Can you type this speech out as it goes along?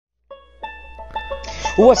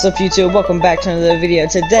What's up, YouTube? Welcome back to another video.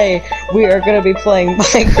 Today we are going to be playing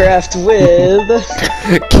Minecraft with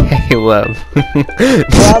Caleb.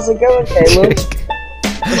 How's it going, Caleb?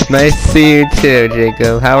 Nice to see you too,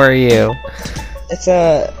 Jacob. How are you? It's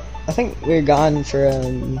I think we're gone for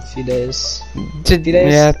a few days.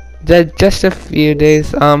 Yeah, just a few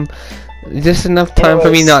days. Just enough time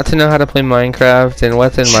for me not to know how to play Minecraft and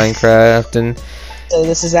what's in Minecraft and. So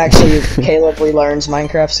this is actually Caleb Relearns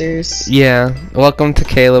Minecraft series. Yeah, welcome to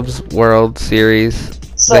Caleb's World series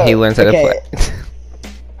that he learns how to play.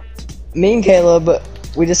 Me and Caleb,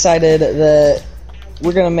 we decided that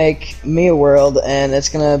we're gonna make me a world, and it's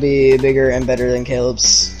gonna be bigger and better than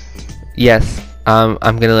Caleb's. Yes, I'm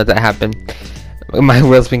gonna let that happen. My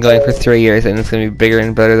world's been going for 3 years, and it's gonna be bigger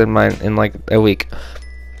and better than mine in like a week.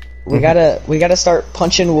 We gotta start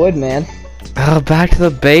punching wood, man. Oh, back to the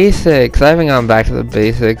basics. I haven't gone back to the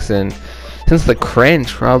basics since the cringe,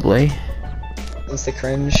 probably. Since the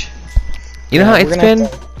cringe. You know how it's been?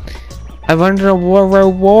 I've earned a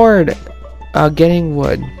reward. Getting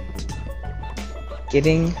wood.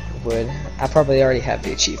 Getting wood. I probably already have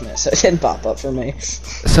the achievement, so it didn't pop up for me.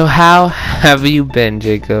 So how have you been,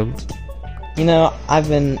 Jacob? You know, I've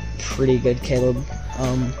been pretty good, Caleb.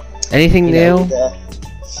 Anything new?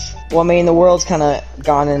 Well, I mean, the world's kind of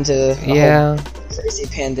gone into a whole crazy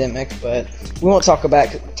pandemic, but we won't talk about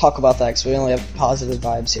that because we only have positive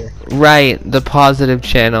vibes here. Right, the positive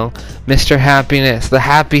channel, Mr. Happiness, the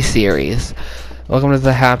Happy series. Welcome to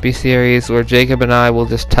the Happy series, where Jacob and I will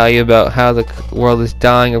just tell you about how the world is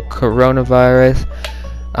dying of coronavirus.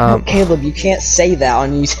 No, Caleb, you can't say that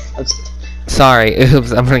on YouTube. Sorry,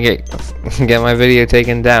 oops, I'm gonna get my video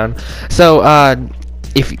taken down. So,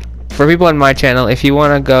 for people on my channel, if you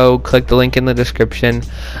want to go click the link in the description,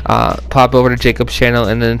 pop over to Jacob's channel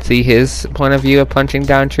and then see his point of view of punching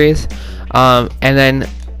down trees. And then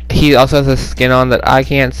he also has a skin on that I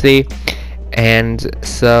can't see, and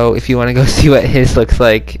so if you want to go see what his looks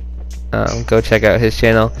like, go check out his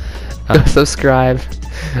channel. Subscribe,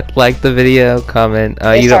 like the video, comment.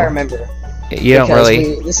 You don't remember. You don't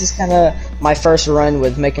really. This is kind of my first run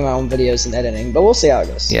with making my own videos and editing, but we'll see how it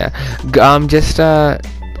goes. Yeah.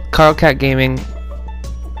 Carl Cat Gaming. It's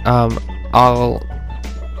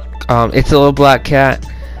a little black cat.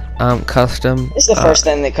 Custom. It's the first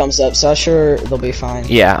thing that comes up, so I'm sure they'll be fine.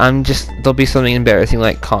 Yeah, there'll be something embarrassing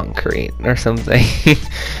like concrete or something.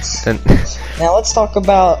 Now let's talk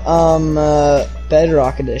about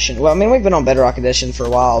Bedrock Edition. Well, I mean, we've been on Bedrock Edition for a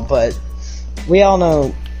while, but we all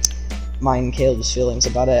know mine and Caleb's feelings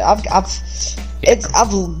about it. I've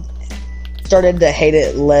started to hate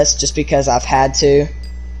it less just because I've had to.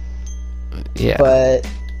 Yeah. But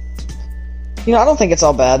you know, I don't think it's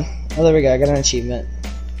all bad. Oh, there we go. I got an achievement.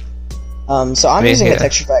 So I'm using a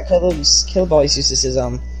texture pack. Caleb always uses his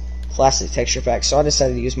plastic texture pack, so I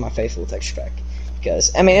decided to use my faithful texture pack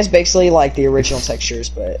because I mean it's basically like the original textures,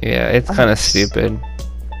 but yeah, it's kind of stupid.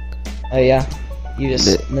 Oh yeah, you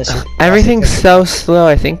just miss everything's so slow.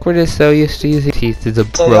 I think we're just so used to using teeth as a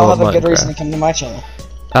pro. So y'all have a good reason to come to my channel.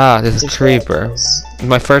 Ah, this is a creeper. This is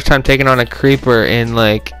my first time taking on a creeper in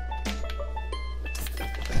like.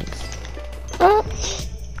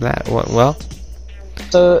 That went well.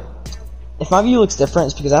 So, if my view looks different,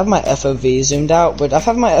 it's because I have my FOV zoomed out, but I've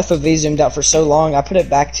had my FOV zoomed out for so long, I put it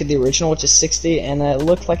back to the original, which is 60, and it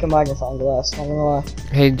looked like a magnifying glass, not gonna lie.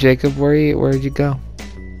 Hey, Jacob, where'd you go?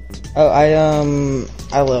 Oh, I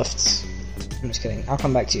left. I'm just kidding. I'll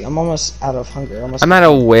come back to you. I'm almost out of hunger. I'm at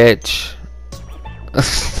a witch.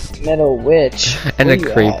 I'm at a witch. And a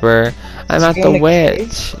creeper. I'm at the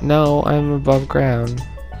witch. No, I'm above ground.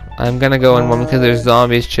 I'm gonna go in one because there's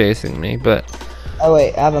zombies chasing me, but... Oh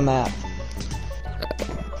wait, I have a map.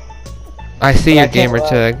 I see your gamer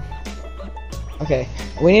tag. Okay,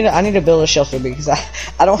 I need to build a shelter because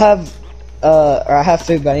I don't have, or I have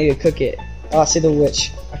food, but I need to cook it. Oh, I see the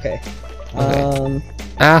witch. Okay. Ow,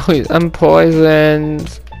 I'm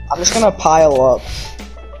poisoned. I'm just gonna pile up.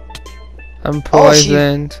 I'm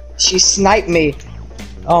poisoned. Oh, she sniped me.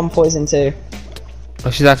 Oh, I'm poisoned too.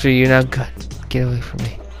 Oh, she's after you now. Good. Get away from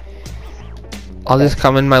me. I'll just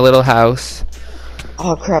come in my little house.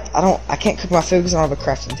 Oh crap! I can't cook my food because I don't have a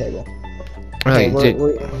crafting table. Okay,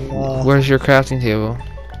 where's your crafting table?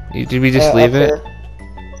 Did we just leave it?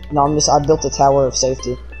 No, I built a tower of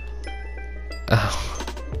safety. Oh.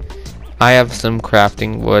 I have some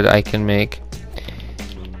crafting wood I can make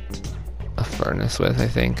a furnace with, I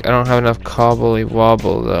think. I don't have enough cobbly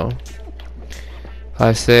wobble though.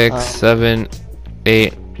 5, 6, 7,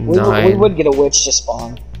 8, 9. We would get a witch to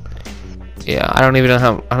spawn. Yeah, I don't even know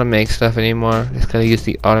how to make stuff anymore. Just gotta use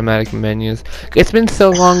the automatic menus. It's been so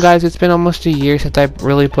long, guys. It's been almost a year since I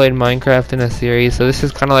really played Minecraft in a series, so this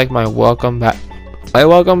is kind of like my welcome back. My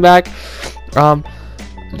welcome back.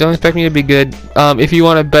 Don't expect me to be good. If you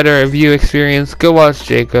want a better view experience, go watch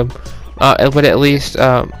Jacob. But at least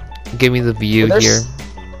give me the view here.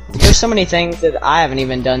 There's so many things that I haven't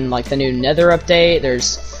even done, like the new Nether update.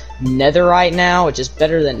 There's Netherite now, which is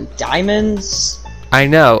better than diamonds. I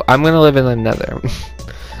know. I'm gonna live in the Nether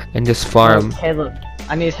and just farm. Oh, Caleb,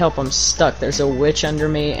 I need help. I'm stuck. There's a witch under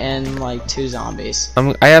me and like 2 zombies.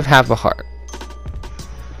 I have half a heart.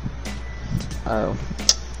 Oh.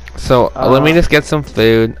 So let me just get some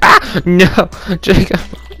food. Ah, no, Jacob.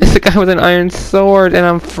 It's a guy with an iron sword, and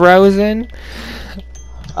I'm frozen.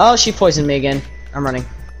 Oh, she poisoned me again. I'm running.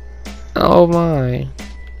 Oh my.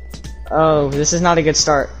 Oh, this is not a good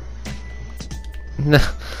start. No.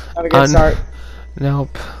 Not a good start. Nope.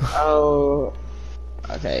 Oh.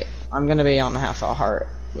 Okay. I'm gonna be on half a heart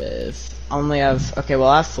with. I only have. Okay, well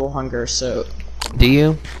I have full hunger, so. Do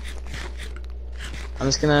you? I'm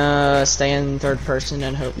just gonna stay in 3rd person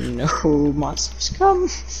and hope no monsters come.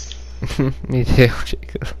 Me too,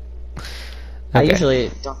 Jacob. Okay. I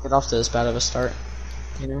usually don't get off to this bad of a start,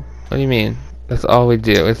 you know? What do you mean? That's all we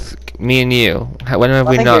do. It's me and you. When have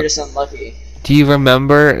we I think not? you're just unlucky. Do you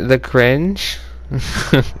remember the cringe?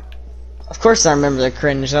 Of course I remember the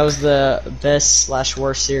cringe. That was the best /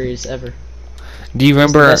 worst series ever. Do you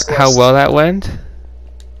remember how well that went?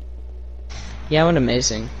 Yeah, it went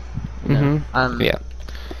amazing. Yeah.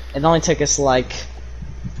 It only took us like,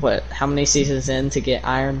 what, how many seasons in to get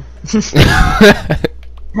iron?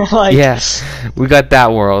 Like, yeah, we got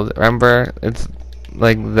that world. Remember? It's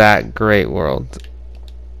like that great world.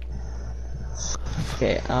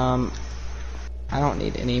 Okay, I don't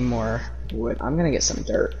need any more wood. I'm gonna get some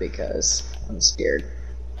dirt because I'm scared.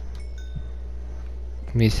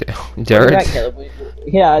 Me too. Dirt?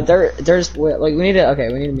 Yeah, there's like we need to.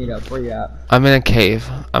 Okay, we need to meet up. Where you at? I'm in a cave.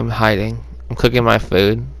 I'm hiding. I'm cooking my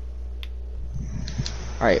food.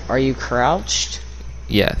 All right, are you crouched?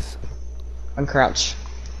 Yes. Uncrouch,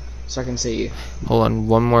 so I can see you. Hold on,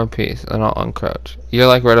 one more piece, and I'll uncrouch. You're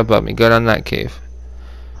like right above me. Go down that cave.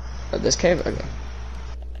 Oh, this cave? Okay.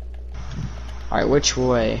 All right, which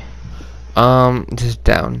way? Just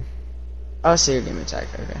down. Oh, so you're gamer tag.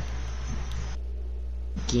 Okay.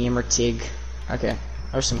 Gamer tig. Okay.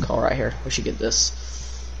 There's some coal right here. We should get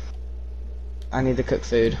this. I need to cook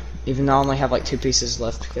food, even though I only have like 2 pieces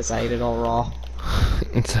left because I ate it all raw.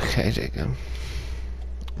 It's okay, Jacob.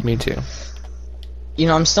 Me too. You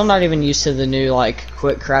know, I'm still not even used to the new like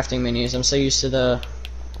quick crafting menus. I'm so used to the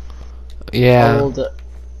old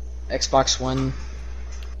Xbox One.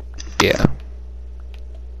 Yeah.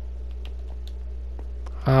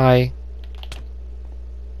 Hi.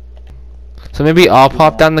 So maybe I'll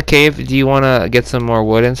pop down the cave. Do you want to get some more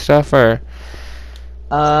wood and stuff, or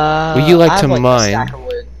would you like to mine? A stack of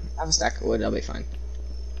wood. I have a stack of wood. I'll be fine.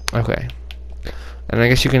 Okay. And I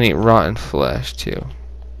guess you can eat rotten flesh too.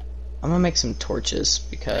 I'm gonna make some torches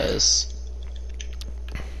because.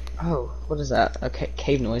 Oh, what is that? Okay,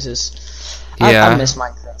 cave noises. Yeah. I miss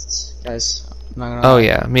Minecraft, guys. I'm not gonna Oh lie.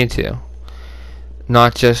 yeah, me too.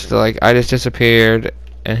 Not just like I just disappeared,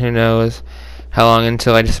 and who knows how long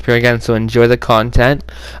until I disappear again. So enjoy the content.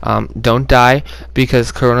 Don't die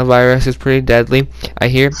because coronavirus is pretty deadly. I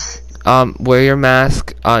hear. Wear your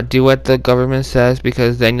mask. Do what the government says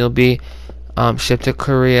because then you'll be shipped to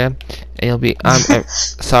Korea, and you'll be.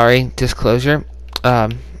 Sorry, disclosure.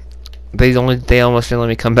 They almost didn't let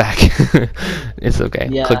me come back. It's okay.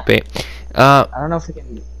 Yeah. Clickbait. I don't know if we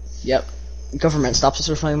can. Yep. Government stops us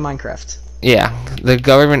from playing Minecraft. Yeah, the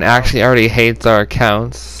government actually already hates our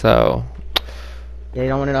accounts, so. Yeah, you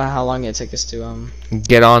don't want to know how long it took us to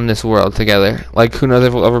get on this world together. Like, who knows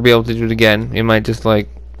if we'll ever be able to do it again? It might just like,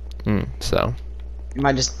 so. You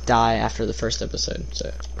might just die after the first episode.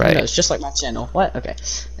 So. Right. Who knows? Just like my channel. What? Okay.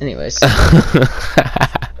 Anyways.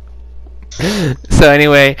 So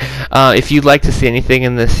anyway, if you'd like to see anything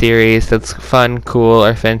in this series that's fun, cool,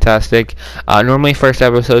 or fantastic, normally first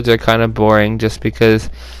episodes are kind of boring just because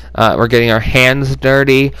we're getting our hands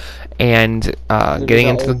dirty and getting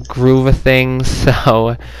into the groove of things.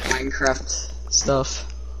 So Minecraft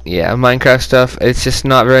stuff. Yeah, Minecraft stuff. It's just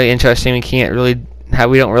not very interesting. We can't really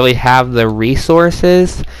we don't really have the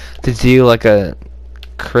resources to do like a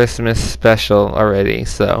Christmas special already.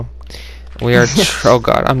 So. We are. Oh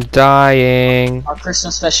God, I'm dying. Our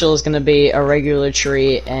Christmas special is gonna be a regular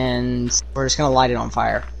tree, and we're just gonna light it on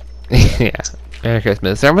fire. Yeah. Merry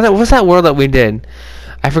Christmas. Remember that? What was that world that we did?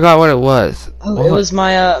 I forgot what it was. Oh, it was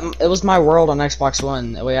my world on Xbox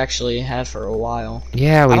One that we actually had for a while.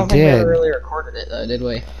 Yeah, we did. I don't think we ever really recorded it though, did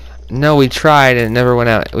we? No, we tried and it never went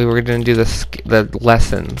out. We were gonna do the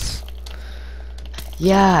lessons.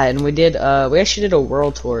 Yeah, and we did. We actually did a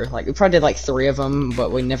world tour. Like we probably did like 3 of them,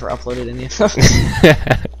 but we never uploaded any of them.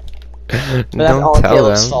 But that's all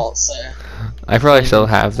Caleb's fault. So I probably still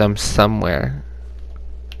have them somewhere.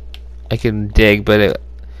 I can dig, but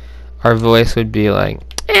our voice would be like,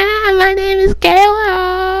 my name is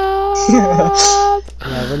Caleb. Yeah,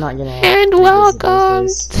 we're not gonna. And welcome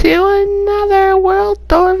to another world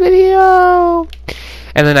tour video.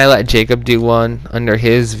 And then I let Jacob do one under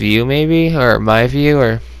his view, maybe, or my view,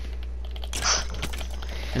 or.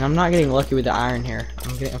 And I'm not getting lucky with the iron here.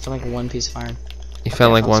 I found like 1 piece of iron. You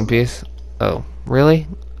found like 1 piece? Oh, really?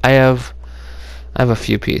 I have a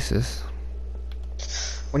few pieces.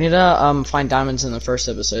 We need to find diamonds in the first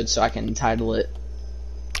episode so I can title it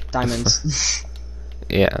Diamonds.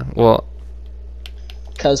 Yeah, well.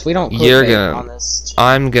 Because we don't. You're gonna. On this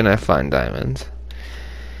I'm gonna find diamonds.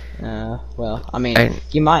 Well, I mean,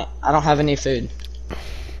 you might. I don't have any food.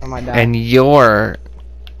 I might die. And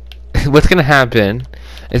what's gonna happen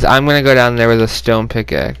is I'm gonna go down there with a stone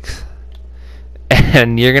pickaxe,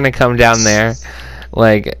 and you're gonna come down there,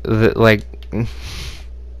 like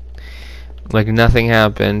nothing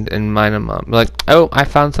happened, and mine them up. Like, oh, I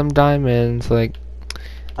found some diamonds. Like,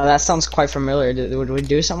 oh, that sounds quite familiar. Would we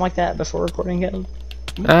do something like that before recording it?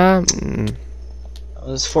 It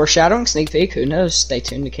was foreshadowing, sneak peek, who knows? Stay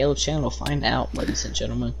tuned to Caleb's channel to find out, ladies and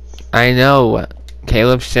gentlemen. I know.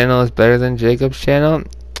 Caleb's channel is better than Jacob's channel.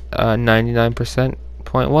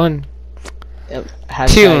 99.1. Yep.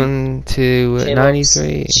 Tune to Caleb's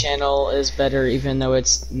 93. Channel is better even though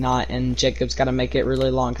it's not, and Jacob's got to make it really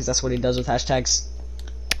long because that's what he does with hashtags.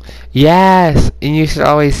 Yes, and you should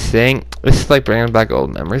always sing. This is like bringing back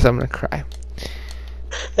old memories. I'm gonna cry.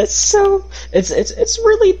 It's so it's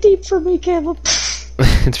really deep for me, Caleb.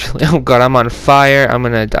 It's really. Oh God, I'm on fire. I'm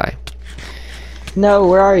gonna die. No,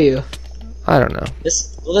 where are you? I don't know.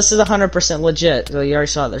 This is 100% legit. So you already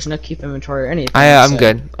saw it. There's no keep inventory or anything. I'm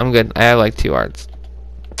good. I'm good. I have like 2 hearts.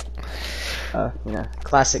 Yeah,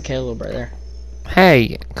 classic Caleb right there.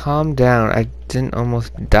 Hey, calm down. I didn't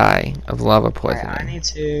almost die of lava poisoning. Right, I need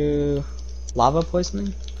to lava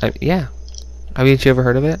poisoning. Yeah. Have you ever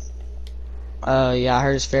heard of it? Yeah, I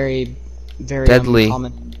heard it's very, very deadly.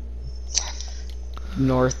 Common in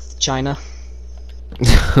North China.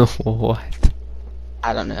 What?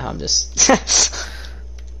 I don't know. I'm just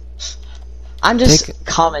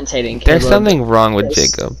commentating. Caleb. There's something wrong with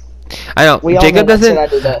Jacob. I know. Jacob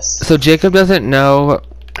doesn't. So Jacob doesn't know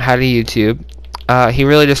how to YouTube. He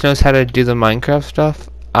really just knows how to do the Minecraft stuff.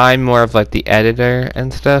 I'm more of like the editor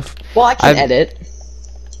and stuff. Well, I can edit.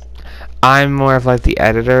 I'm more of like the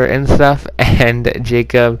editor and stuff, and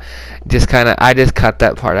Jacob just I just cut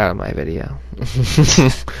that part out of my video.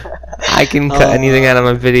 I can cut anything out of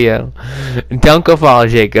my video. Don't go follow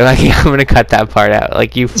Jacob. I'm gonna cut that part out.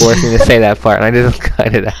 Like, you forced me to say that part, and I just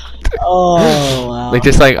cut it out. Oh wow. Like,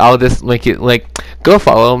 just like I'll just make it like, go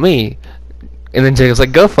follow me, and then Jacob's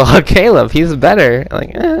like, go follow Caleb. He's better. I'm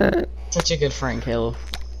like, Such a good friend, Caleb.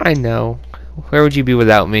 I know. Where would you be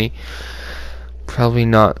without me? Probably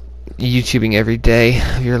not YouTubing every day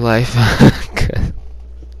of your life.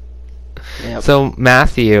 Yep. So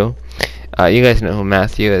Matthew, you guys know who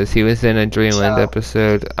Matthew is. He was in a Dreamland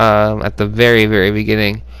episode at the very, very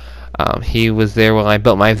beginning. He was there when I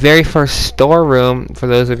built my very first storeroom. For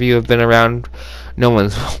those of you who have been around, no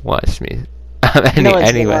one's watched me. No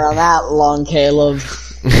one's been around that long, Caleb.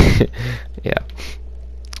 Yeah.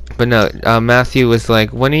 But no, Matthew was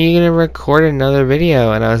like, when are you going to record another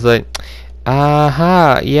video? And I was like,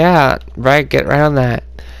 yeah, right, get right on that.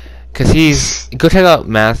 Because go check out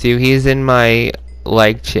Matthew. He's in my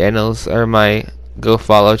channels, or my go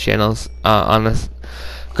follow channels on this.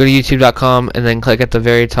 Go to youtube.com and then click at the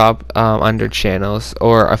very top under channels,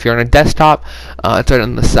 or if you're on a desktop, it's right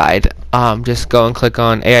on the side. Just go and click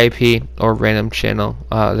on AIP or random channel.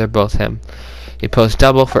 They're both him. He posts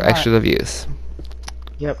double for extra views.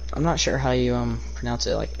 Yep, I'm not sure how you pronounce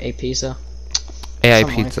it, like A pizza. AI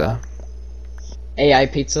pizza. Like AI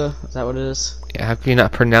pizza, is that what it is? Yeah, how can you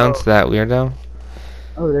not pronounce that, weirdo?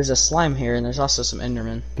 Oh, there's a slime here, and there's also some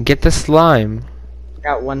Enderman. Get the slime. I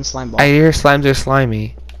got 1 slime ball. I hear slimes are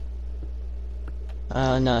slimy.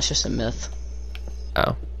 No, it's just a myth.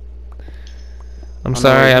 Oh. I'm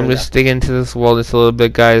sorry, I'm just digging into this world just a little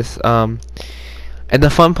bit, guys. And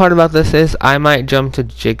the fun part about this is I might jump to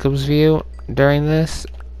Jacob's view during this.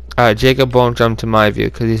 Jacob won't jump to my view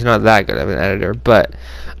because he's not that good of an editor, but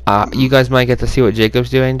you guys might get to see what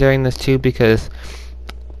Jacob's doing during this too, because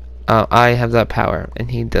I have that power, and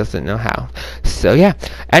he doesn't know how. So yeah.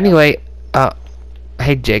 Anyway,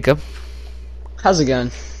 hey Jacob. How's it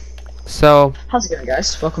going? So. How's it going,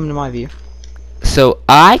 guys? Welcome to my view. So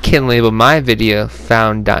I can label my video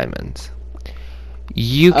 "Found Diamonds."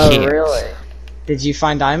 You can't. Oh really? Did you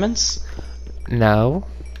find diamonds? No.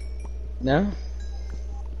 No.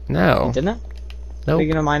 No. You didn't? Nope. What are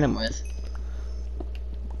you gonna mine them with?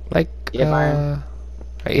 Like. Iron?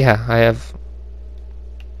 Yeah, I have.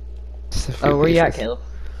 Oh, where you at, Caleb?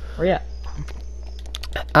 Where you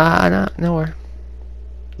at? Nowhere.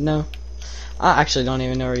 No. I actually don't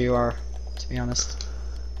even know where you are, to be honest.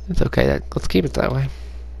 It's okay. Let's keep it that way.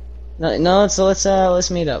 No.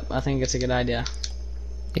 Let's meet up. I think it's a good idea.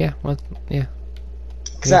 Yeah. Well. Yeah.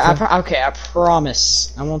 Cause I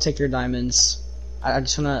promise I won't take your diamonds. I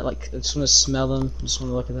just wanna smell them. I just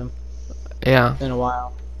wanna look at them. Yeah. Been a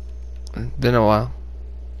while. Been a while.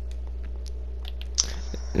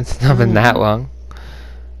 It's not been that long.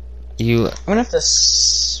 I'm gonna have to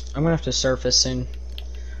surface soon.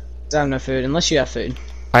 'Cause I have no food, unless you have food.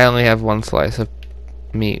 I only have one slice of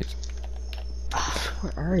meat.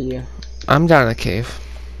 Where are you? I'm down in the cave.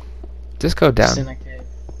 Just go down. Just in a cave.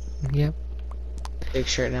 Yep. Dig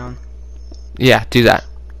straight down. Yeah, do that.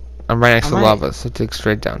 I'm right next to lava, so dig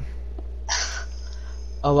straight down.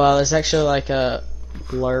 Oh well, it's actually like a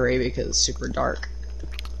blurry because it's super dark.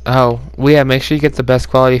 Oh, well, yeah, make sure you get the best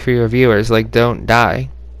quality for your viewers. Like, don't die.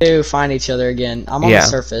 We do find each other again. I'm on the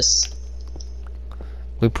surface.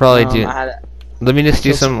 We probably do. Let me just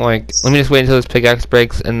do some, like, let me just wait until this pickaxe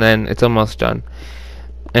breaks, and then it's almost done.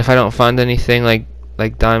 And if I don't find anything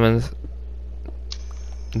like diamonds,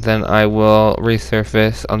 then I will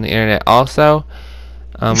resurface on the internet. Also,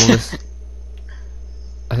 we'll just,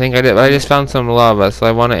 I think I did, but I just found some lava, so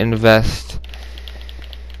I want to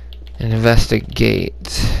investigate.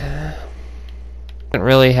 I don't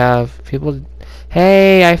really have people.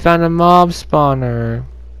 Hey, I found a mob spawner.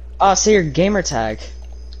 Oh, see your gamer tag.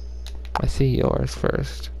 I see yours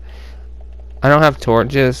first. I don't have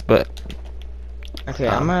torches, but okay,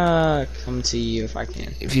 I'm gonna come to you if I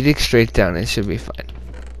can. If you dig straight down, it should be fine.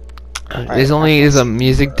 There's a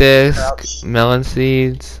music disc, melon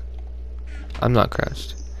seeds. I'm not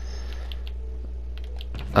crouched.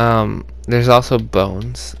 There's also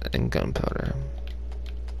bones and gunpowder.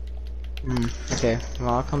 Okay,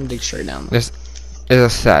 well I'll come dig straight down. There's a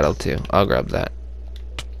saddle too. I'll grab that.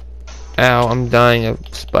 Ow, I'm dying of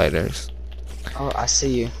spiders. Oh, I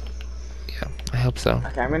see you. Yeah, I hope so.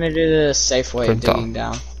 Okay, I'm gonna do the safe way of digging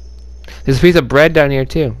down. There's a piece of bread down here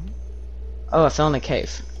too. Oh, I fell in a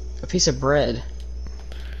cave. A piece of bread.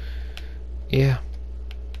 Yeah.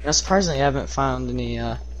 Now, surprisingly, I haven't found any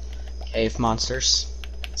cave monsters.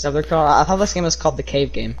 So they're called. I thought this game was called the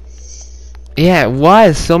Cave Game. Yeah, it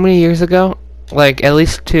was so many years ago, like at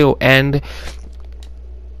least 2, and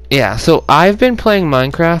yeah. So I've been playing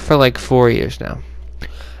Minecraft for like 4 years now,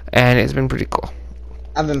 and it's been pretty cool.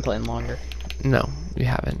 I've been playing longer. No, you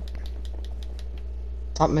haven't.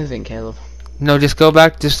 Stop moving, Caleb. No, just go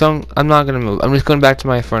back. Just don't. I'm not gonna move. I'm just going back to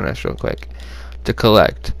my furnace real quick to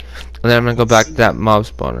collect, and then I'm gonna go back to that mob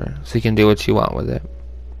spawner so you can do what you want with it.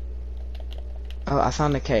 Oh, I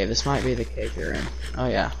found a cave. This might be the cave you're in. Oh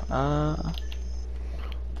yeah.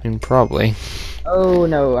 And probably. Oh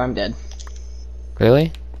no, I'm dead.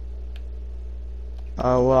 Really?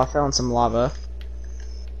 Oh well, I fell in some lava.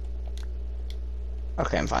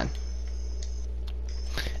 Okay, I'm fine.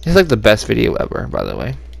 It's like the best video ever, by the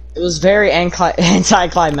way. It was very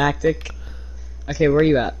anticlimactic. Okay, where are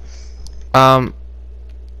you at? What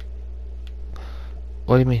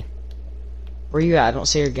do you mean? Where are you at? I don't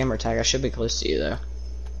see your gamer tag. I should be close to you though.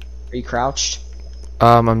 Are you crouched?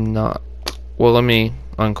 I'm not. Well, let me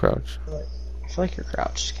uncrouch. I feel like you're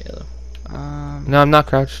crouched, Caleb. No, I'm not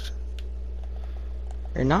crouched.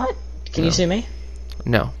 You're not? Can you see me?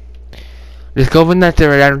 No. Just go in that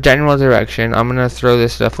general direction. I'm gonna throw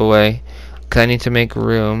this stuff away because I need to make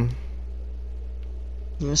room.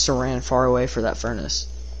 You must have ran far away for that furnace.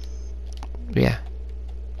 Yeah.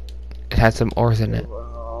 It had some ores in it.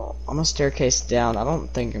 Well, I'm a staircase down. I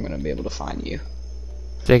don't think I'm gonna be able to find you.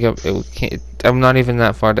 Jacob, I'm not even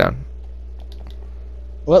that far down.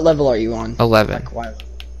 What level are you on? 11. Like, why?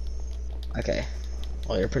 Okay.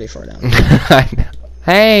 Well, you're pretty far down. I know.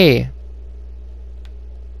 Hey!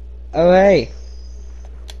 Oh, hey!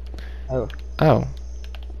 Oh. Oh.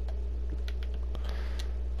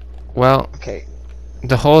 Well, okay.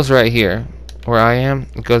 The hole's right here. Where I am,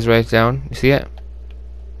 it goes right down. You see it?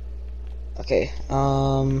 Okay,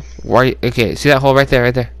 okay, see that hole right there,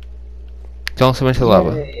 right there? Don't swim into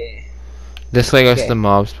lava. This way goes to the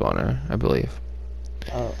mob spawner, I believe.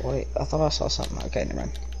 Oh, wait, I thought I saw something. Okay, never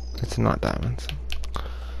mind. It's not diamonds.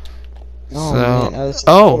 Oh, So, man. Oh, this is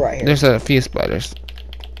cool right here. there's a few spiders.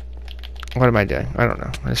 What am I doing? I don't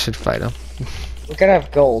know. I should fight them. We gotta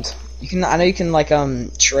have gold. You can. I know you can like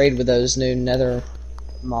trade with those new Nether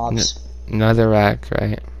mobs. Netherrack,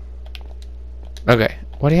 right? Okay.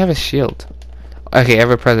 Why do you have a shield? Okay,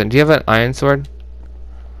 ever present. Do you have an iron sword?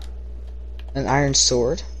 An iron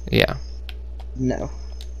sword? Yeah. No.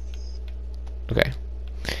 Okay.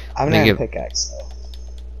 I have an iron pickaxe though.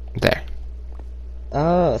 There.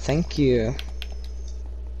 Oh, thank you.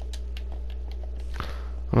 I'm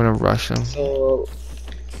gonna rush them. So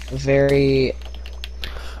very.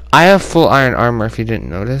 I have full iron armor. If you didn't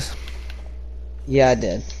notice. Yeah, I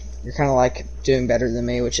did. You're kind of like doing better than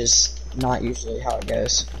me, which is not usually how it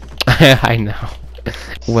goes. I know.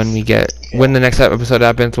 When the next episode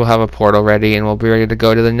happens, we'll have a portal ready and we'll be ready to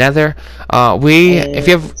go to the Nether. If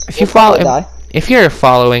you're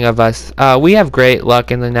following of us, we have great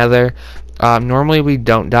luck in the Nether. Normally we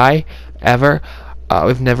don't die ever.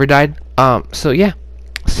 We've never died. So yeah.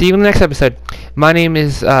 See you in the next episode. My name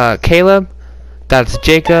is Caleb. That's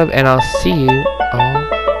Jacob, and I'll see you all.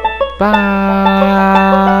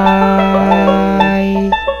 Bye.